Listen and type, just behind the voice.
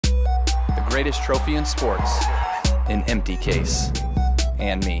greatest trophy in sports, an empty case.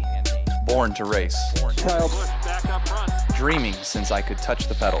 And me, born to race. Kyle Busch back up front. Dreaming since I could touch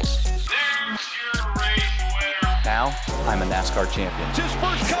the pedals. There's your race winner. Now, I'm a NASCAR champion. It's his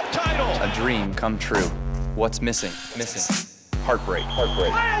first cup title. A dream come true. What's missing? Heartbreak.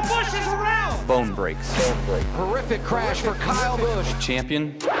 Kyle Busch is around. Bone breaks. Horrific crash for Kyle Busch.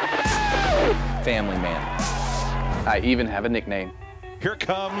 Champion. Family man. I even have a nickname. Here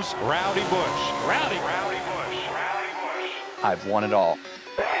comes Rowdy Busch. Rowdy Busch. I've won it all.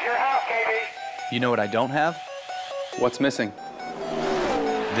 This is your house, KB. You know what I don't have? What's missing?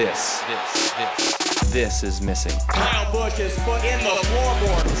 This is missing. Kyle Busch's foot in the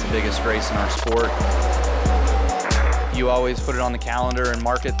floorboard. It's the biggest race in our sport. You always put it on the calendar and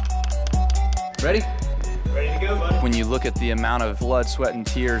mark it. Ready? Ready to go, buddy. When you look at the amount of blood, sweat, and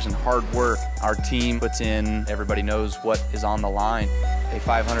tears and hard work our team puts in, everybody knows what is on the line. A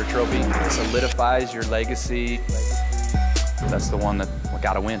 500 trophy solidifies your legacy. That's the one that we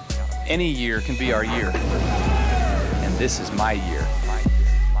gotta win. Any year can be our year. And this is my year.